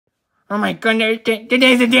Oh my goodness,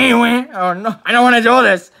 today's the day, man. Oh no, I don't want to do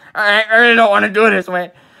this. I really don't want to do this,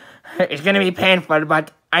 man. It's gonna be painful,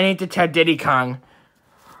 but I need to tell Diddy Kong.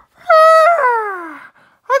 I'm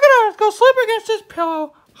gonna go sleep against this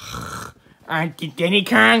pillow. Diddy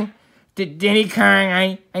Kong? Diddy Kong,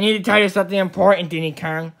 I need to tell you something important, Diddy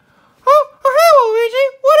Kong. Oh, hey, Waluigi,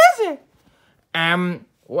 what is it?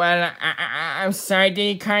 Well, I'm sorry,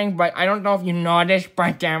 Diddy Kong, but I don't know if you noticed,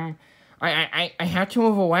 but, I have to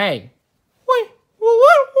move away. Wait, well,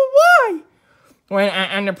 what? Why? Well,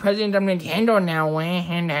 I'm the president of Nintendo now,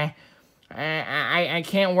 and, I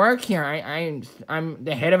can't work here. I'm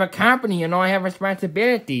the head of a company, I have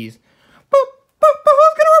responsibilities. But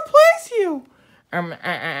who's gonna replace you?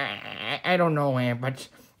 I don't know, man, but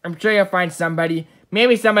I'm sure you'll find somebody.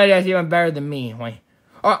 Maybe somebody that's even better than me. Wait.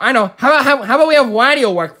 Oh, I know. How about we have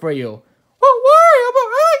Wario work for you? Well, Wario, but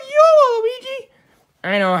I like you, Waluigi.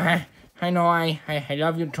 I know. I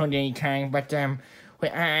love you, Diddy Kong, but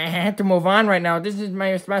wait, I have to move on right now. This is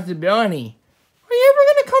my responsibility. Are you ever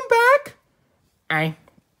gonna come back?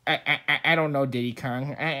 I don't know, Diddy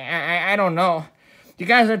Kong. I don't know. You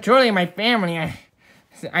guys are truly my family.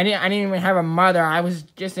 I didn't even have a mother. I was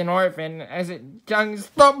just an orphan as a young,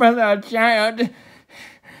 stupid child.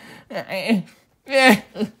 Don't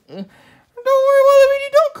worry,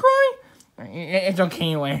 Waluigi, don't cry. It's okay,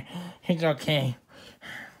 anyway. It's okay.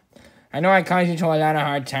 I know I caused you to a lot of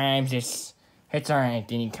hard times. It's alright,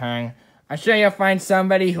 Diddy Kong. I'm sure you'll find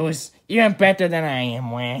somebody who's even better than I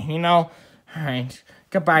am, Alright.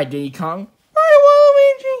 Goodbye, Diddy Kong. Bye,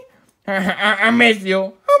 Waluigi. I miss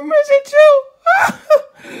you. I miss you too.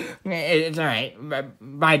 It's alright.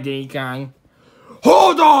 Bye, Diddy Kong.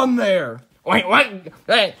 Hold on there! Wait, what?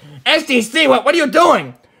 Hey, STC, what are you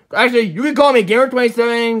doing? Actually, you can call me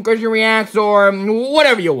Gamer27, Christian Reacts, or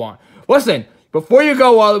whatever you want. Listen, before you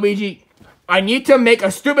go, Waluigi, I need to make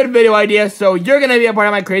a stupid video idea, so you're gonna be a part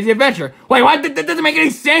of my crazy adventure. Wait, what? That doesn't make any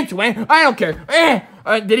sense, man. I don't care.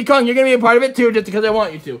 Diddy Kong, you're gonna be a part of it too, just because I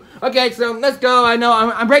want you to. Okay, so let's go. I know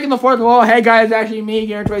I'm breaking the fourth wall. Hey guys, it's actually me,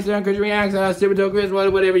 Gamer27, Christian Reacts, Stupid Chris,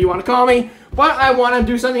 whatever you want to call me. But I want to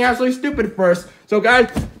do something absolutely stupid first. So guys,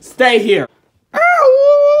 stay here.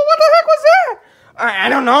 Oh, what the heck was that? I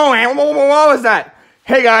don't know, man. What was that?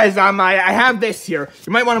 Hey guys, I have this here.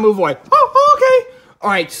 You might want to move away. Oh, okay.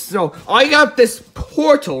 Alright, so I got this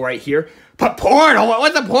portal right here. Portal?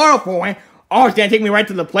 What's a portal for, man? Oh, it's gonna take me right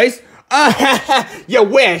to the place? You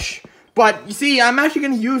wish. But, you see, I'm actually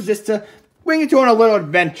gonna use this to bring you on a little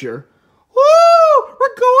adventure. Woo!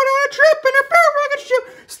 We're going on a trip in a rocket ship!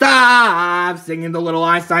 Stop singing the little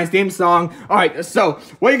Einstein theme song. Alright, so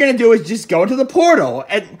what you're gonna do is just go into the portal.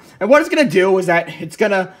 And what it's gonna do is that it's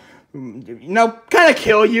gonna, kind of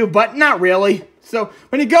kill you, but not really. So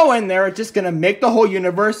when you go in there, it's just gonna make the whole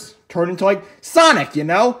universe turn into like Sonic,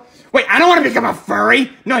 Wait, I don't want to become a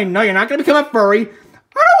furry. No, you're not gonna become a furry.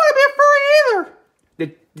 I don't want to be a furry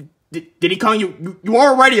either. Diddy Kong, you are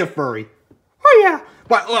already a furry. Oh yeah.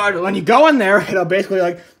 But when you go in there, it'll basically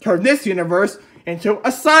like turn this universe into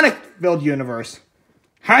a Sonic-filled universe.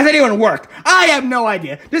 How does that even work? I have no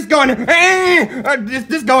idea. Just go in there.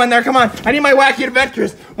 Just go in there. Come on. I need my wacky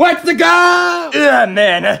adventures. What's the go?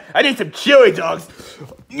 Man. I need some chili dogs.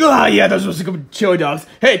 Oh, yeah, those were some good chili dogs.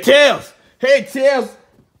 Hey, Tails. Hey, Tails.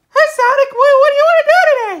 Hey, Sonic. What do you want to do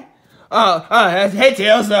today? Hey,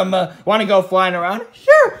 Tails. Want to go flying around?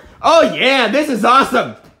 Sure. Oh, yeah. This is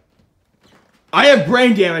awesome. I have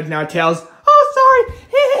brain damage now, Tails. Oh, sorry.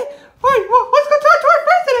 Alright, well, let's go talk to our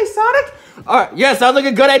friends today, Sonic. Alright, yeah, sounds like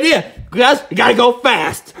a good idea. Guys, you gotta go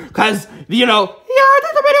fast. Cause, Yeah, I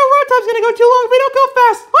think the video road time's gonna go too long if we don't go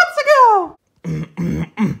fast. Let's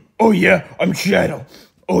go. Oh, yeah, I'm Shadow.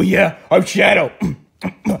 Oh, yeah, I'm Shadow.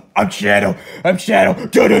 I'm Shadow. I'm Shadow.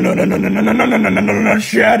 No,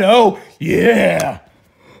 Shadow. Yeah.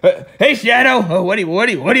 Hey, Shadow. Oh, what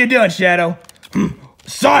are you doing, Shadow?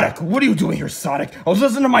 Sonic, what are you doing here, Sonic? I was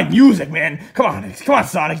listening to my music, man. Come on,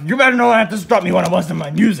 Sonic. You better know not to stop me when I'm listening to my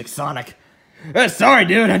music, Sonic. Sorry,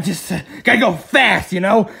 dude. I just gotta go fast,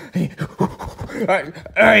 Alright,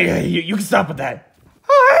 you can stop with that.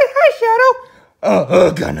 Oh, hi, Shadow.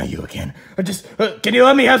 Oh, God, not you again. Can you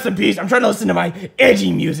let me have some peace? I'm trying to listen to my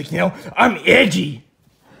edgy music, I'm edgy.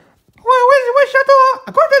 Well, Shadow,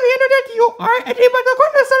 according to the internet, you are edgy, but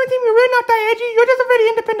according to the Sonic team, you're really not that edgy. You're just a very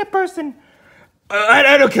independent person.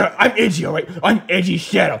 I don't care. I'm edgy, alright? I'm edgy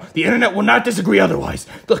Shadow. The internet will not disagree otherwise.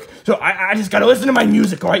 Look, so I just gotta listen to my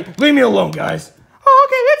music, alright? Leave me alone, guys. Oh,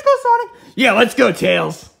 okay, let's go, Sonic. Yeah, let's go,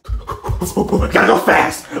 Tails. Gotta go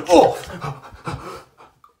fast. Oh.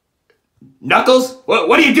 Knuckles?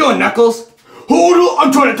 What are you doing, Knuckles? Hold on,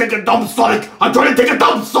 I'm trying to take a dump,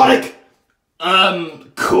 Sonic.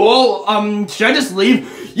 Cool. Should I just leave?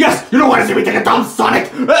 Yes, you don't want to see me take a dump, Sonic.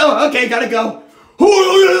 Oh, okay, gotta go.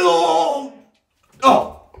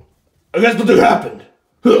 Oh, I guess nothing happened.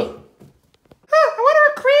 Huh. I wonder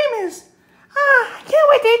what cream is. I can't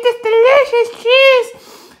wait to eat this delicious cheese.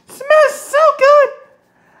 It smells so good.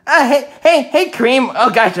 Hey, cream.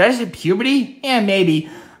 Oh gosh, did I just hit puberty? Yeah, maybe. Hey,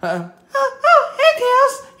 Tails.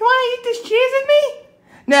 You want to eat this cheese with me?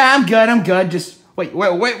 Nah, I'm good. Just wait.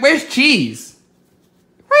 Where's cheese?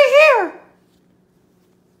 Right here.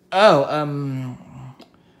 Oh,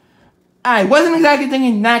 I wasn't exactly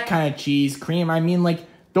thinking that kind of cheese, cream. I mean, like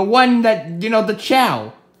the one that the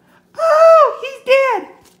chow. Oh, he's dead.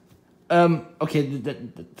 Okay,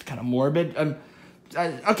 that's kind of morbid.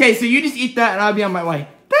 Okay, so you just eat that, and I'll be on my way.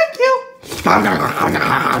 Thank you.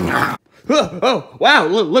 Oh, wow,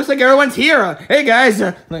 looks like everyone's here. Hey, guys,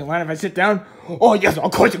 mind if I sit down? Oh, yes,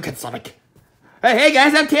 of course you can, Sonic. Hey,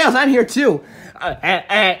 guys, I'm Tails. I'm here, too.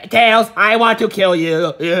 Tails, I want to kill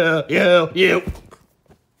you. You.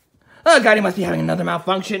 Oh, God, he must be having another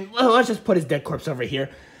malfunction. Let's just put his dead corpse over here.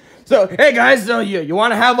 So, hey, guys, so you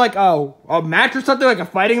want to have, like, a match or something, like a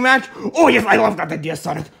fighting match? Oh, yes, I love that idea,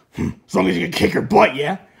 Sonic. As long as you can kick her butt,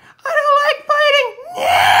 yeah? I don't like fighting.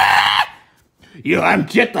 Yeah! I'm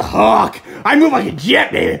Jet the Hawk. I move like a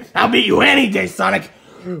jet, baby. I'll beat you any day, Sonic.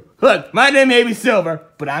 Look, my name may be Silver,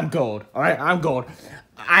 but I'm gold. All right, I'm gold.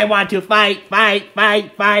 I want to fight. No,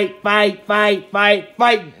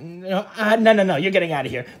 you're getting out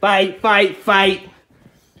of here. Fight. Well,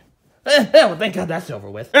 thank God that's over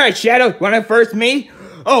with. All right, Shadow, you want to verse me?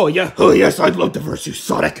 Oh, yeah. Oh, yes, I'd love to verse you,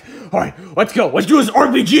 Sonic. All right, let's go. Let's do this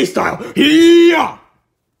RPG style. Yeah!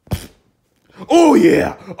 Oh,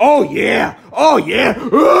 yeah.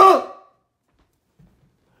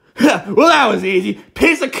 Well, that was easy.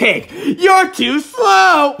 Piece of cake. You're too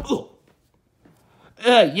slow.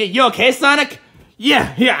 You okay, Sonic?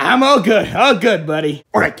 Yeah, I'm all good, buddy.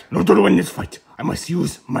 All right, in order to win this fight, I must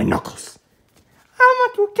use my knuckles. Can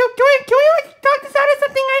we like talk this out or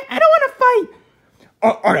something? I don't want to fight.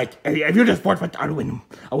 All right, if you're just fight, I'll win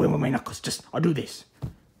with my knuckles. I'll do this.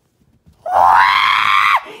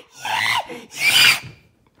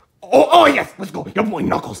 Oh yes, let's go. Your boy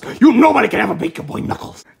Knuckles. Nobody can ever beat your boy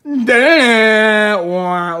Knuckles. Yo,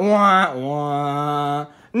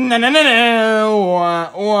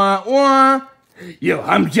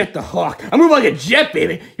 I'm Jet the Hawk. I move like a jet,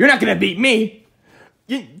 baby. You're not gonna beat me.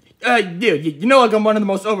 Dude, you know like I'm one of the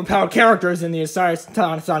most overpowered characters in the entire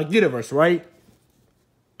Sonic universe, right?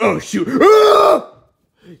 Oh, shoot. Ah!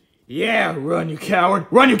 Yeah, run, you coward.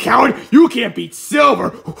 You can't beat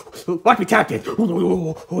Silver. Watch me tap dance.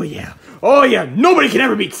 Oh, yeah. Nobody can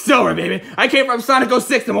ever beat Silver, baby. I came from Sonic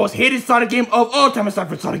 06, the most hated Sonic game of all time aside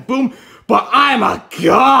from Sonic Boom, but I'm a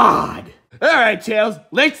god. All right, Tails,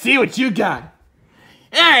 let's see what you got.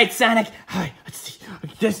 All right, Sonic. All right, let's see.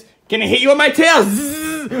 Just gonna hit you with my tail.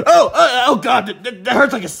 Oh, God, that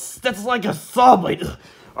hurts that's like a saw blade. All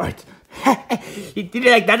right. Did you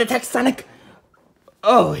like that attack, Sonic?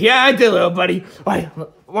 Oh, yeah, I did, little buddy.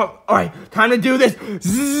 All right, time to do this.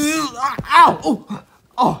 Ow!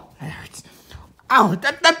 Oh, that hurts. Ow,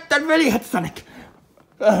 that really hurts, Sonic.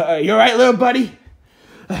 You all right, little buddy?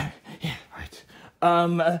 Yeah, all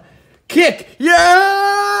right. Kick!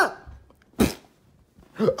 Yeah!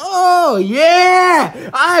 Oh, yeah!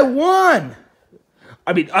 I won!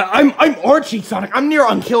 I mean, I'm Archie, Sonic. I'm near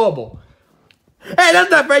unkillable. Hey, that's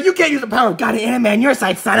not fair. You can't use the power of God and Anime on your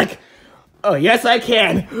side, Sonic. Oh, yes, I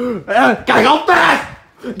can. Gotta go fast!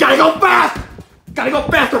 Oh,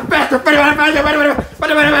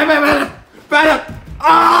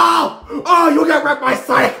 you got wrecked by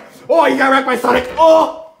Sonic.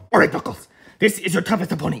 Oh! All right, Knuckles. This is your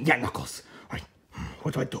toughest opponent yet, Knuckles. All right,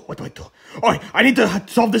 what do I do? All right, I need to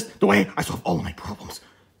solve this the way I solve all of my problems.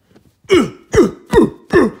 Oh,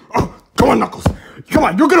 come on, Knuckles. Come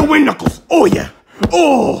on, you're gonna win, Knuckles. Oh, yeah.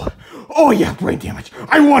 Oh, yeah, brain damage.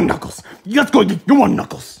 I won, Knuckles. Let's go. You won,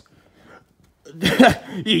 Knuckles.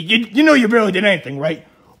 you know you barely did anything, right?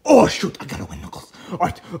 Oh, shoot, I gotta win, Knuckles.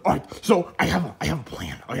 All right, so I have a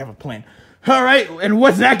plan. All right, and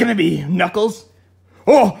what's that gonna be, Knuckles?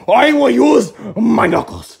 Oh, I will use my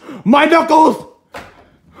knuckles.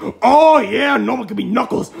 Oh, yeah, no one can be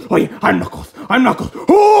Knuckles. Oh, yeah, I'm Knuckles.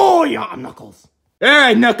 Oh, yeah, I'm Knuckles. All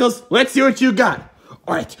right, Knuckles, let's see what you got.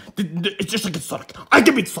 All right, it's just like it's Sonic. I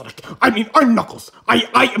can beat Sonic. I mean, I'm Knuckles.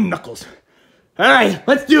 I am Knuckles. All right,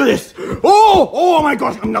 let's do this. Oh my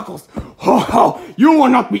gosh, I'm Knuckles. Oh, you will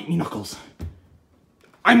not beat me, Knuckles.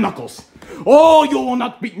 I'm Knuckles. Oh, you will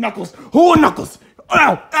not beat Knuckles. Oh, Knuckles.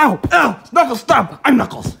 Ow. Knuckles, stop. I'm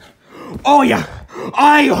Knuckles. Oh, yeah.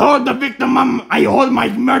 I hold the victim. I hold my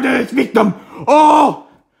murderous victim. Oh!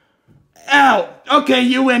 Ow! Okay,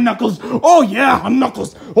 you win, Knuckles. Oh, yeah, I'm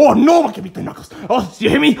Knuckles. Oh, no one can beat the Knuckles. Oh, you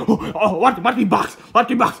hear me? Oh, watch me box. Watch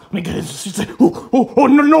me box. Let me get this. Oh,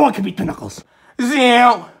 no one can beat the Knuckles.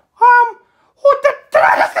 Zio. Did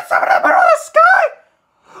I just get something in the middle of the sky?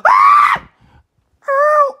 Ah!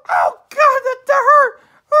 Oh, God, that hurt.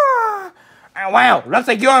 Wow, looks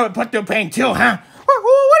like you're put through pain too, huh?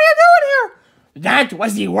 What are you doing here? That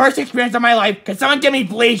was the worst experience of my life. Can someone give me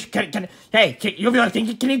bleach? Can you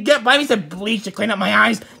buy me some bleach to clean up my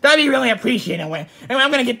eyes? That'd be really appreciated. Anyway, I'm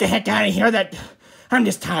gonna get the heck out of here. I'm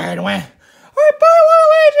just tired. All right, bye,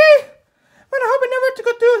 Waluigi. I hope I never have to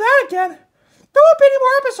go through that again. There won't be any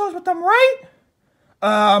more episodes with them, right?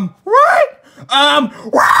 Right?